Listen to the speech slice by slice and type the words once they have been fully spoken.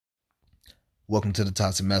Welcome to the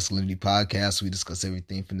Toxic Masculinity Podcast. We discuss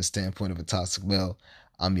everything from the standpoint of a toxic male.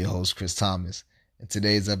 I'm your host, Chris Thomas. In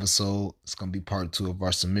today's episode, it's going to be part 2 of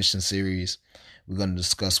our submission series. We're going to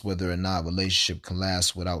discuss whether or not a relationship can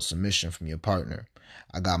last without submission from your partner.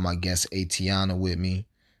 I got my guest, Atiana, with me,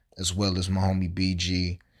 as well as my homie,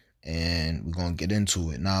 BG, and we're going to get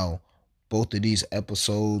into it. Now, both of these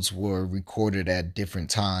episodes were recorded at different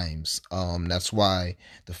times. That's why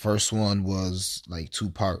the first one was like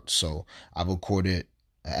 2 parts. So I recorded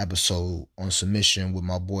an episode on submission with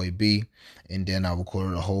my boy B, and then I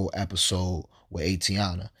recorded a whole episode with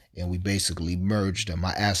Atiana. And we basically merged them.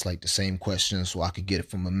 I asked like the same questions so I could get it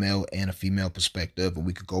from a male and a female perspective, and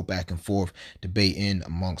we could go back and forth debating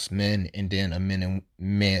amongst men and then a man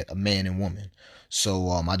and woman. So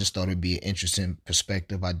I just thought it'd be an interesting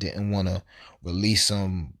perspective. I didn't want to release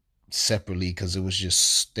them separately because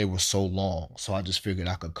they were so long. So I just figured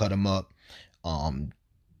I could cut them up,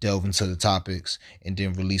 delve into the topics, and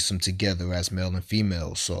then release them together as male and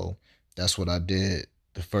female. So that's what I did.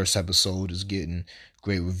 The first episode is getting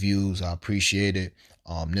great reviews. I appreciate it.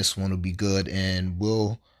 This one will be good, and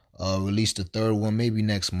we'll release the third one maybe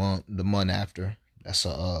next month, the month after. That's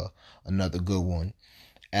another good one.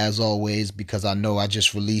 As always, because I know I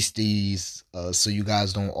just released these, so you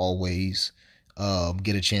guys don't always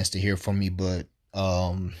get a chance to hear from me. But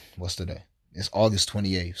what's today? It's August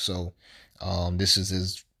 28th, so this is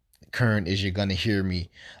as current as you're gonna hear me.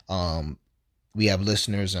 We have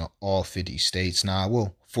listeners in all 50 states now.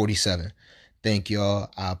 Well, 47. Thank y'all.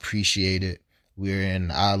 I appreciate it.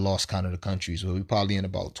 I lost count of the countries, but we're probably in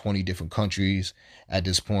about 20 different countries at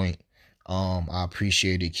this point. I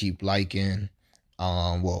appreciate it. Keep liking.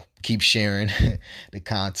 Keep sharing the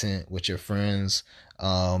content with your friends.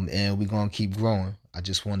 And we're going to keep growing. I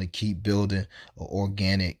just want to keep building an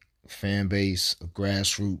organic fan base, a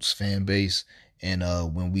grassroots fan base. And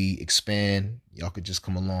when we expand, y'all could just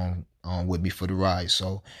come along with me for the ride.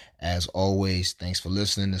 So, as always, thanks for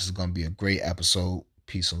listening. This is going to be a great episode.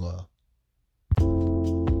 Peace and love.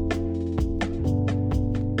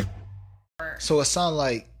 So, it sounds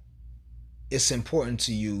like it's important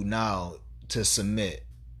to you now to submit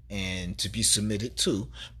and to be submitted to.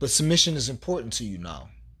 But submission is important to you now,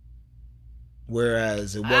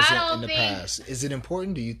 whereas it wasn't in the past. Is it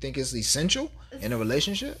important? Do you think it's essential in a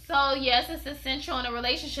relationship? So yes, it's essential in a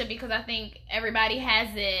relationship because I think everybody has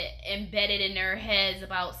it embedded in their heads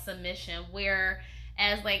about submission, whereas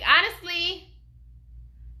like honestly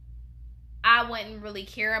I wouldn't really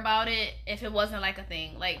care about it if it wasn't like a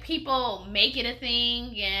thing. Like people make it a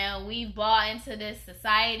thing, and we've bought into this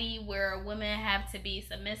society where women have to be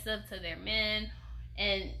submissive to their men,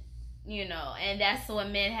 and and that's what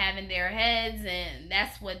men have in their heads, and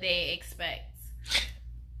that's what they expect.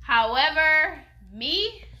 However,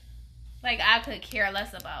 me, like, I could care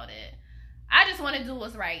less about it. I just want to do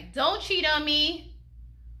what's right. Don't cheat on me.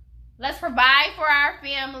 Let's provide for our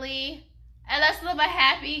family, and let's live a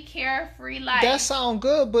happy, carefree life. That sounds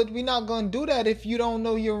good, but we're not going to do that if you don't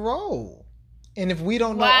know your role. And if we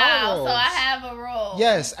don't know our roles. So I have a role.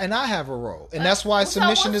 Yes, and I have a role. And that's why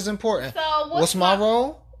submission is important. So what's my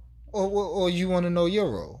role? Or you want to know your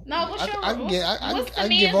role? No, what's your role? I can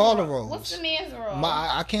give all the roles. What's the man's role?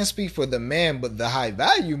 I can't speak for the man, but the high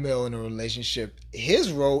value male in a relationship,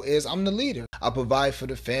 his role is I'm the leader. I provide for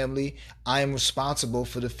the family. I am responsible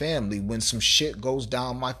for the family. When some shit goes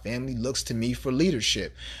down, my family looks to me for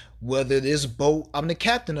leadership. Whether this boat, I'm the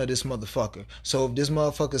captain of this motherfucker. So if this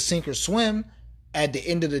motherfucker sink or swim, at the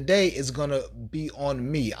end of the day, it's going to be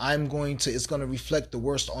on me. It's going to reflect the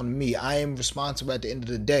worst on me. I am responsible at the end of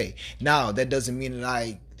the day. Now, that doesn't mean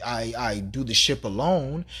that I do the ship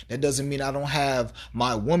alone. That doesn't mean I don't have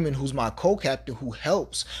my woman who's my co-captain who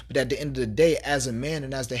helps. But at the end of the day, as a man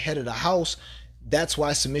and as the head of the house, that's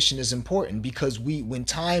why submission is important, because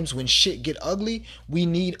when shit get ugly, we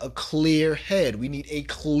need a clear head. We need a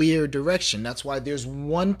clear direction. That's why there's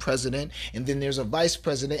one president, and then there's a vice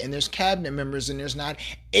president, and there's cabinet members, and there's not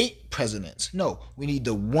 8 presidents. No, we need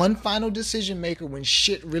the one final decision maker when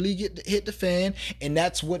shit really hit the fan, and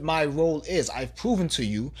that's what my role is. I've proven to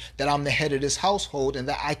you that I'm the head of this household, and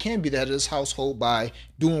that I can be the head of this household by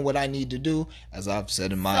doing what I need to do, as I've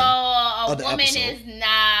said in my other woman episode. Is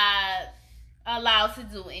not allowed to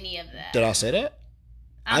do any of that. Did I say that?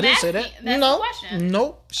 I didn't say that.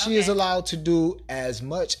 Nope. She is allowed to do as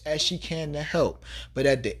much as she can to help. But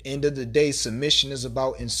at the end of the day, submission is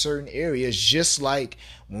about in certain areas, just like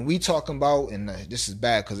when we talking about, and this is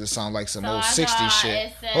bad because it sounds like some old 60s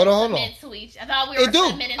shit. Hold on. I thought we were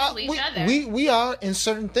submitting to each other. We are in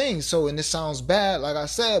certain things. So, and this sounds bad, like I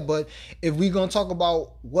said, but if we going to talk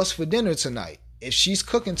about what's for dinner tonight, if she's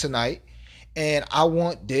cooking tonight and I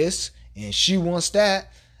want this, and she wants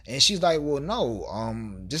that, and she's like, well,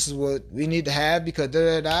 no, this is what we need to have because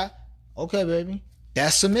da da da. Okay, baby,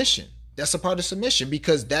 that's submission. That's a part of submission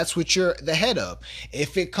because that's what you're the head of.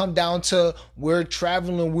 If it come down to we're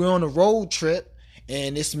traveling, we're on a road trip,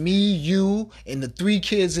 and it's me, you, and the 3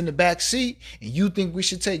 kids in the back seat, and you think we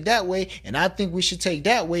should take that way, and I think we should take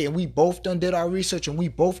that way, and we both done did our research, and we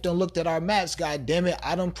both done looked at our maps. God damn it,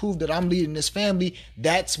 I done proved that I'm leading this family.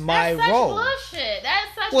 That's my role. Bullshit.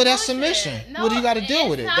 That's such well, that's bullshit. submission. No, what do you got to deal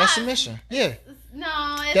with it? Not. That's submission. Yeah.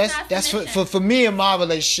 No, it's not that's for me in my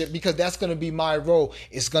relationship because that's gonna be my role.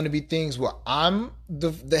 It's gonna be things where I'm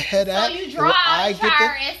the head at. So you draw out a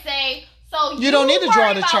chart and say. So you don't need to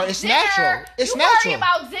draw the chart. It's natural. It's natural. You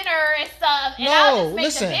worry about dinner and stuff, and I'll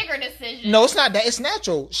just make the bigger decision. No, it's not that. It's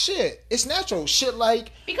natural. Shit. It's natural. Shit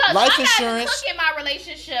like because life I insurance. Cook in my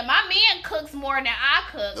relationship. My man cooks more than I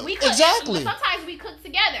cook. We cook exactly. Sometimes we cook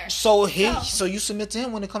together. So you submit to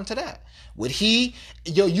him when it comes to that. Would he?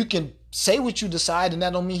 You can say what you decide, and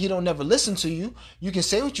that don't mean he don't never listen to you. You can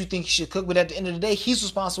say what you think he should cook, but at the end of the day, he's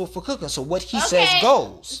responsible for cooking. So what he says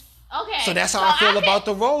goes. Okay. So that's how I feel about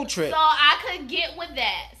the road trip. So I could get with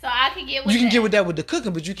that. You can get with that with the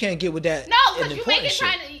cooking, but you can't get with that. No, because you make it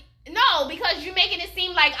because you're making it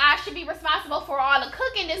seem like I should be responsible for all the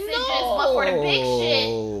cooking decisions, but for the big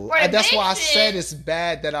shit. That's why I said it's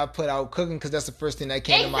bad that I put out cooking because that's the first thing that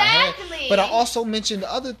came to my head. But I also mentioned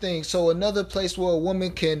other things. So another place where a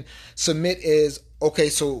woman can submit is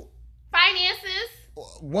so finances.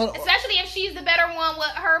 Especially if she's the better one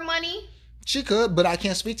with her money. She could, but I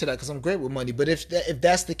can't speak to that because I'm great with money. But if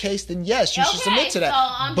that's the case, then yes, you should submit to that. So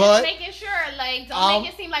I'm just making sure, don't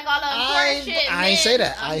make it seem like all the important shit. I ain't say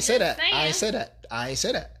that. I ain't say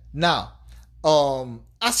that. Now,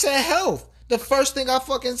 I said health. The first thing I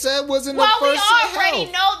fucking said was in the first health. Well, we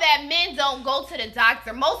already know that men don't go to the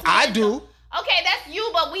doctor. Most men I do. Okay, that's you,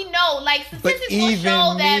 but we know, statistics will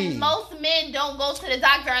show that most men don't go to the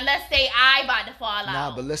doctor unless they eye about to fall out.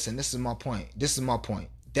 Nah, but listen, this is my point.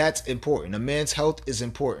 That's important. A man's health is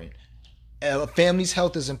important. A family's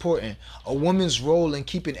health is important. A woman's role in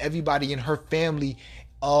keeping everybody in her family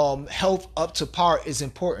health up to par is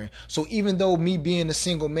important. So even though me being a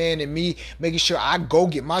single man and me making sure I go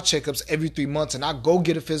get my checkups every 3 months and I go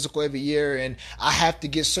get a physical every year and I have to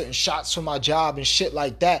get certain shots for my job and shit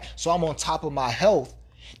like that, so I'm on top of my health,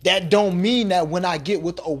 that don't mean that when I get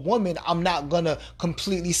with a woman, I'm not going to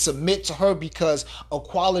completely submit to her, because a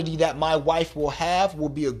quality that my wife will have will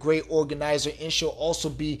be a great organizer, and she'll also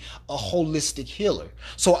be a holistic healer.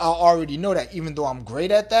 So I already know that even though I'm great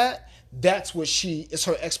at that, that's what she is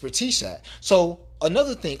her expertise at. So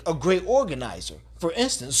another thing, a great organizer. For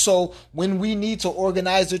instance, so when we need to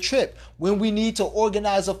organize a trip, when we need to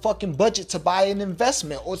organize a fucking budget to buy an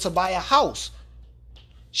investment or to buy a house,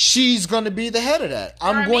 she's going to be the head of that.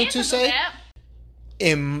 I'm going to say,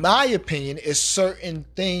 in my opinion, is certain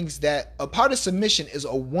things that a part of submission is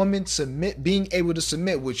a woman being able to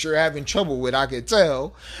submit, which you're having trouble with, I can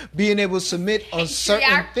tell, being able to submit on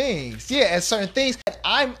certain things. Yeah, and certain things.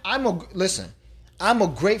 I'm a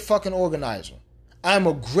great fucking organizer. I'm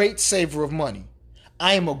a great saver of money.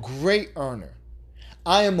 I am a great earner.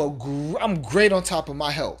 I'm great on top of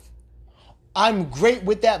my health. I'm great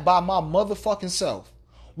with that by my motherfucking self.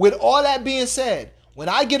 With all that being said, when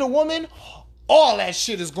I get a woman, all that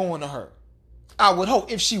shit is going to her. I would hope,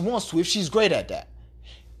 if she wants to, if she's great at that.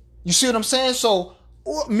 You see what I'm saying? So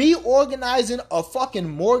me organizing a fucking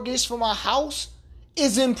mortgage for my house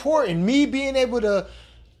is important. Me being able to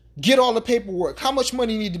get all the paperwork, how much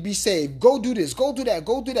money need to be saved, go do this, go do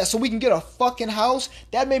that, so we can get a fucking house.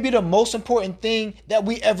 That may be the most important thing that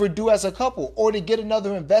we ever do as a couple, or to get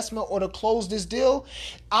another investment, or to close this deal.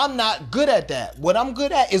 I'm not good at that. What I'm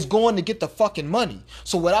good at is going to get the fucking money.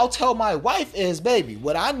 So what I'll tell my wife is, baby,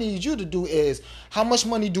 what I need you to do is, how much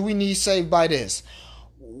money do we need saved by this?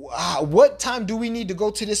 What time do we need to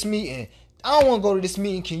go to this meeting? I don't want to go to this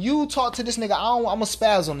meeting. Can you talk to this nigga? I'm going to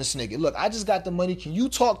spaz on this nigga. Look, I just got the money. Can you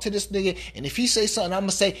talk to this nigga? And if he say something, I'm going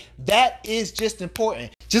to say, that is just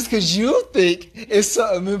important. Just because you think it's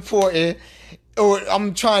something important, or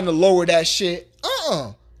I'm trying to lower that shit.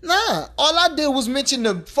 Nah. All I did was mention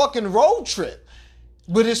the fucking road trip.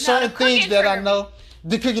 But there's certain things that I know.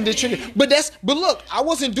 The cooking, the trigger. But look, I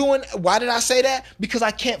wasn't doing, why did I say that? Because I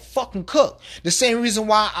can't fucking cook. The same reason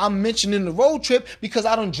why I'm mentioning the road trip, because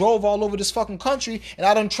I done drove all over this fucking country, and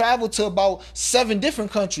I done traveled to about 7 different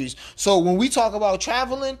countries. So when we talk about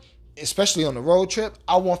traveling, especially on the road trip,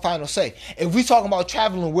 I want final say. If we talking about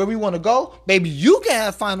traveling where we want to go, baby, you can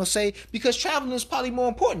have final say, because traveling is probably more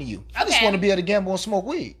important to you. I just want to be able to gamble and smoke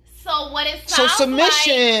weed. So what it sounds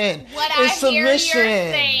submission. Like, what I hear you're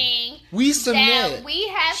saying We submit. That we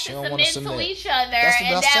have to submit to each other,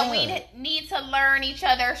 and that we need to learn each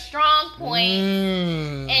other's strong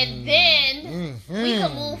points, and then we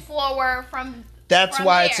can move forward from. That's from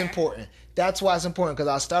why there. it's important. That's why it's important, because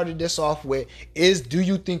I started this off with, do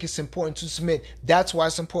you think it's important to submit? That's why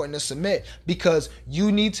it's important to submit, because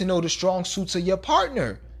you need to know the strong suits of your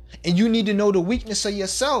partner, and you need to know the weakness of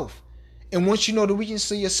yourself. And once you know the weakness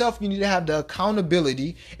of yourself, you need to have the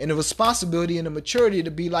accountability and the responsibility and the maturity to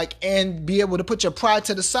be like, and be able to put your pride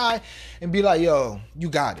to the side and be like, yo, you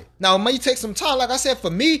got it. Now, it may take some time. Like I said, for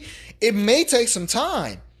me, it may take some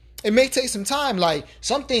time. It may take some time. Like,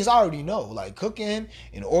 some things I already know, like cooking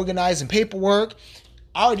and organizing paperwork.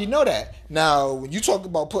 I already know that. Now, when you talk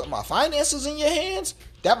about putting my finances in your hands,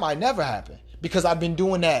 that might never happen. Because I've been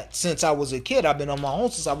doing that since I was a kid. I've been on my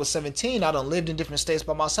own since I was 17. I done lived in different states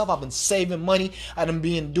by myself. I've been saving money. I done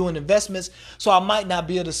been doing investments. So I might not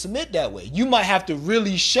be able to submit that way. You might have to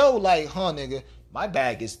really show like, nigga, my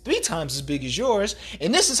bag is 3 times as big as yours.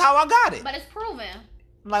 And this is how I got it. But it's proven.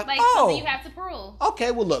 Like something you have to prove.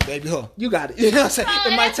 Okay, well look, baby, you got it. You know what I'm saying?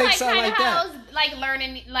 So it might take something like that. Like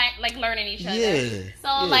learning each other. Yeah.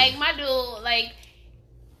 So like my dude, like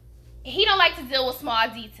he don't like to deal with small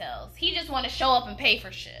details. He just want to show up and pay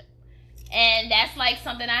for shit, and that's like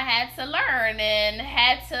something I had to learn and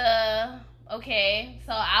had to. Okay,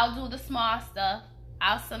 so I'll do the small stuff.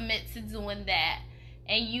 I'll submit to doing that,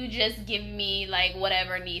 and you just give me like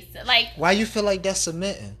whatever needs to like. Why you feel like that's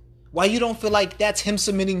submitting? Why you don't feel like that's him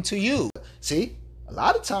submitting to you? See, a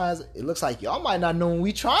lot of times it looks like y'all might not know when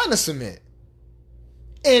we trying to submit.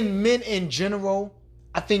 And men in general,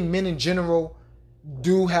 I think men in general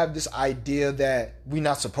do have this idea that we're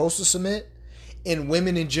not supposed to submit. And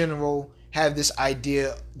women in general have this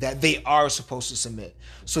idea that they are supposed to submit.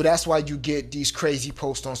 So that's why you get these crazy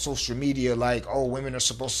posts on social media like, oh, women are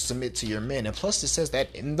supposed to submit to your men. And plus it says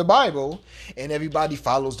that in the Bible, and everybody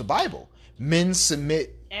follows the Bible. Men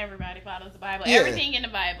submit. Everybody follows the Bible. Yeah. Everything in the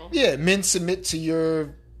Bible. Yeah, men submit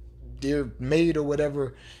to their maid or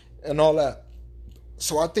whatever and all that.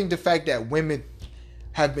 So I think the fact that women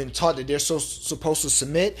have been taught that they're supposed to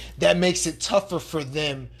submit, that makes it tougher for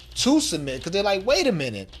them to submit. Because they're like, wait a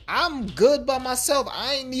minute, I'm good by myself.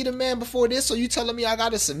 I ain't need a man before this, so you telling me I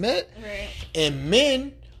got to submit? Right. And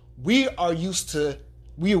men, we are used to,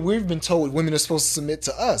 we've been told women are supposed to submit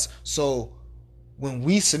to us. So when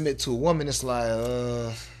we submit to a woman, it's like,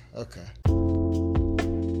 okay.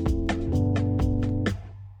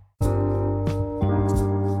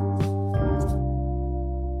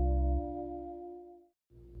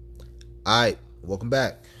 Alright, welcome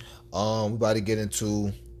back. We about to get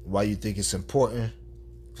into why you think it's important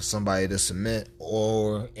for somebody to submit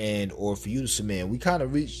or for you to submit. We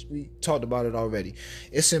talked about it already.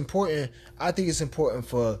 It's important. I think it's important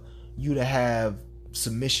for you to have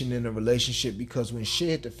submission in a relationship, because when shit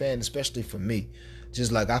hit the fan, especially for me,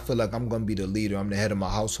 just like I feel like I'm gonna be the leader, I'm the head of my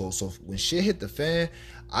household, so when shit hit the fan,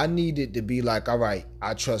 I need it to be like, all right,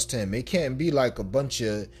 I trust him. It can't be like a bunch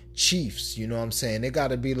of chiefs, you know what I'm saying? It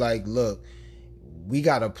gotta be like, look, we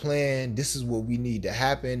got a plan, this is what we need to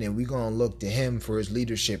happen, and we gonna look to him for his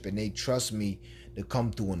leadership, and they trust me to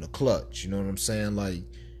come through in the clutch, you know what I'm saying? Like,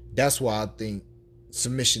 that's why I think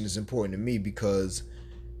submission is important to me, because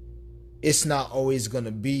it's not always going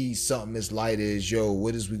to be something as light as, yo,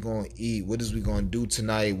 what is we going to eat? What is we going to do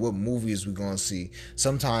tonight? What movie is we going to see?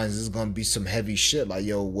 Sometimes it's going to be some heavy shit like,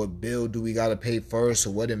 yo, what bill do we got to pay first?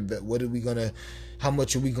 Or what are we going to, how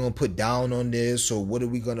much are we going to put down on this? Or what are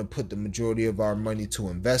we going to put the majority of our money to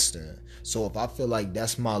invest in? So if I feel like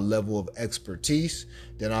that's my level of expertise,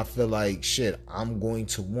 then I feel like, shit, I'm going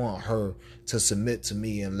to want her to submit to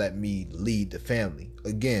me and let me lead the family.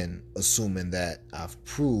 Again, assuming that I've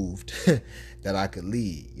proved that I could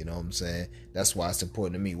lead, you know what I'm saying? That's why it's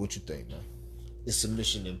important to me. What you think, man? Is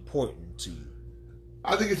submission important to you?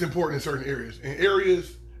 I think it's important in certain areas. In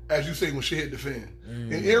areas, as you say, when shit hit the fan.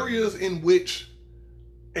 In areas in which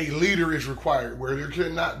a leader is required, where there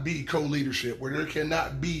cannot be co-leadership, where there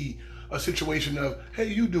cannot be a situation of, hey,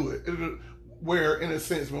 you do it. Where, in a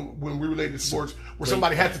sense, when we relate to sports, where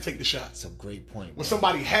somebody has to take the shot. That's a great point. When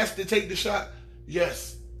somebody has to take the shot,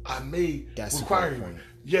 yes, I may require you.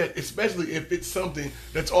 Yeah, especially if it's something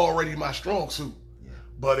that's already my strong suit. Yeah.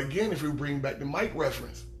 But again, if we bring back the Mike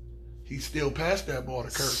reference, he still passed that ball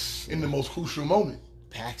to Curry in the most crucial moment.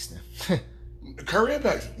 Paxton. Curry and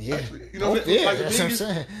Paxton. Yeah. Actually, you know, like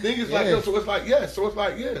the thing is like, so it's like, yeah. So it's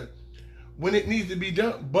like, yeah. When it needs to be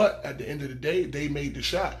done, but at the end of the day, they made the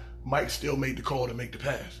shot. Mike still made the call to make the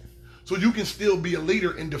pass. So you can still be a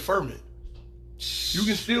leader in deferment. You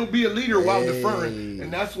can still be a leader while deferring.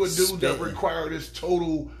 And that's what dudes that require this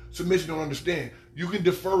total submission don't understand. You can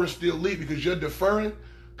defer and still lead because your deferring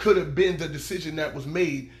could have been the decision that was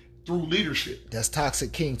made through leadership. That's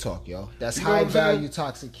toxic king talk, yo. That's You know what high I'm saying? value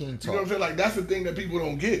toxic king talk. You know what I'm saying? Like, that's the thing that people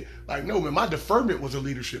don't get. Like, no, man, my deferment was a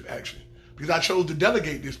leadership action. Because I chose to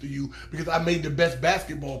delegate this to you because I made the best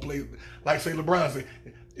basketball play. Like, say, LeBron said,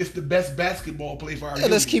 it's the best basketball play for our Yeah,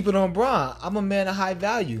 let's union. keep it on Bron. I'm a man of high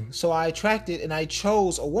value. So I attracted and I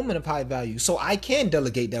chose a woman of high value. So I can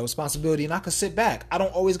delegate that responsibility and I can sit back. I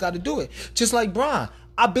don't always got to do it. Just like Bron.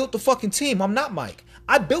 I built the fucking team. I'm not Mike.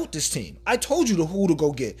 I built this team. I told you who to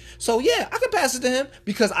go get. So yeah, I can pass it to him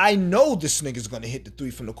because I know this nigga's gonna hit the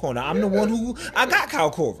three from the corner. I'm the one who I got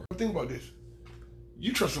Kyle Korver. Think about this.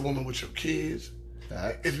 You trust a woman with your kids.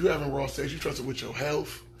 Facts. If you having raw sex, you trust her with your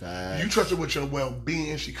health. Facts. You trust her with your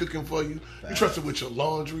well-being. She cooking for you. You trust her with your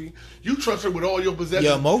laundry. You trust her with all your possessions.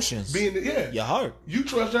 Your emotions. Your heart. You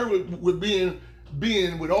trust her with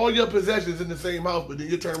being with all your possessions in the same house, but then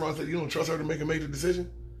you turn around and say you don't trust her to make a major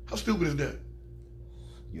decision. How stupid is that?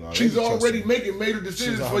 She's already making major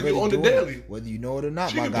decisions for you on the daily. It, whether you know it or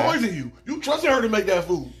not, she my can guy. poison you. You trusted her to make that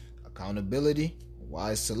food. Accountability,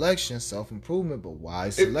 wise selection, self-improvement, but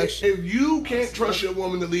wise selection. If you can't trust your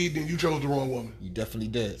woman to lead, then you chose the wrong woman. You definitely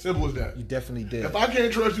did. Simple as that. You definitely did. If I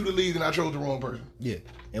can't trust you to lead, then I chose the wrong person. Yeah.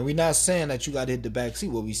 And we're not saying that you got to hit the back seat.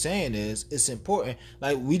 What we're saying is it's important.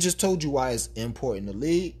 Like, we just told you why it's important to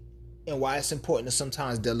lead and why it's important to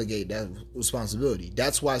sometimes delegate that responsibility.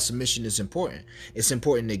 That's why submission is important. It's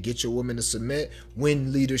important to get your woman to submit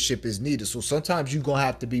when leadership is needed. So sometimes you're going to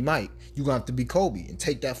have to be Mike. You're going to have to be Kobe and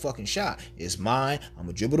take that fucking shot. It's mine. I'm going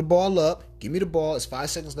to dribble the ball up. Give me the ball. It's 5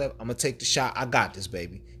 seconds left. I'm going to take the shot. I got this,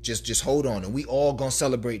 baby. Just hold on. And we all going to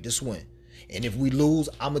celebrate this win. And if we lose,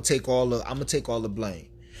 I'm going to take all the blame.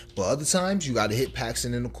 But other times, you got to hit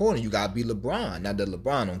Paxson in the corner. You got to be LeBron. Not that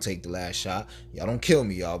LeBron don't take the last shot. Y'all don't kill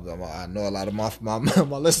me, y'all. I know a lot of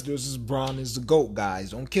my listeners is Bron is the GOAT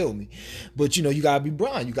guys. Don't kill me. But, you know, you got to be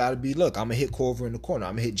Bron. You got to be, look, I'm going to hit Korver in the corner.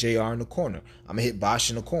 I'm going to hit JR in the corner. I'm going to hit Bosh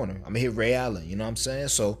in the corner. I'm going to hit Ray Allen. You know what I'm saying?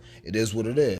 So, it is what it is.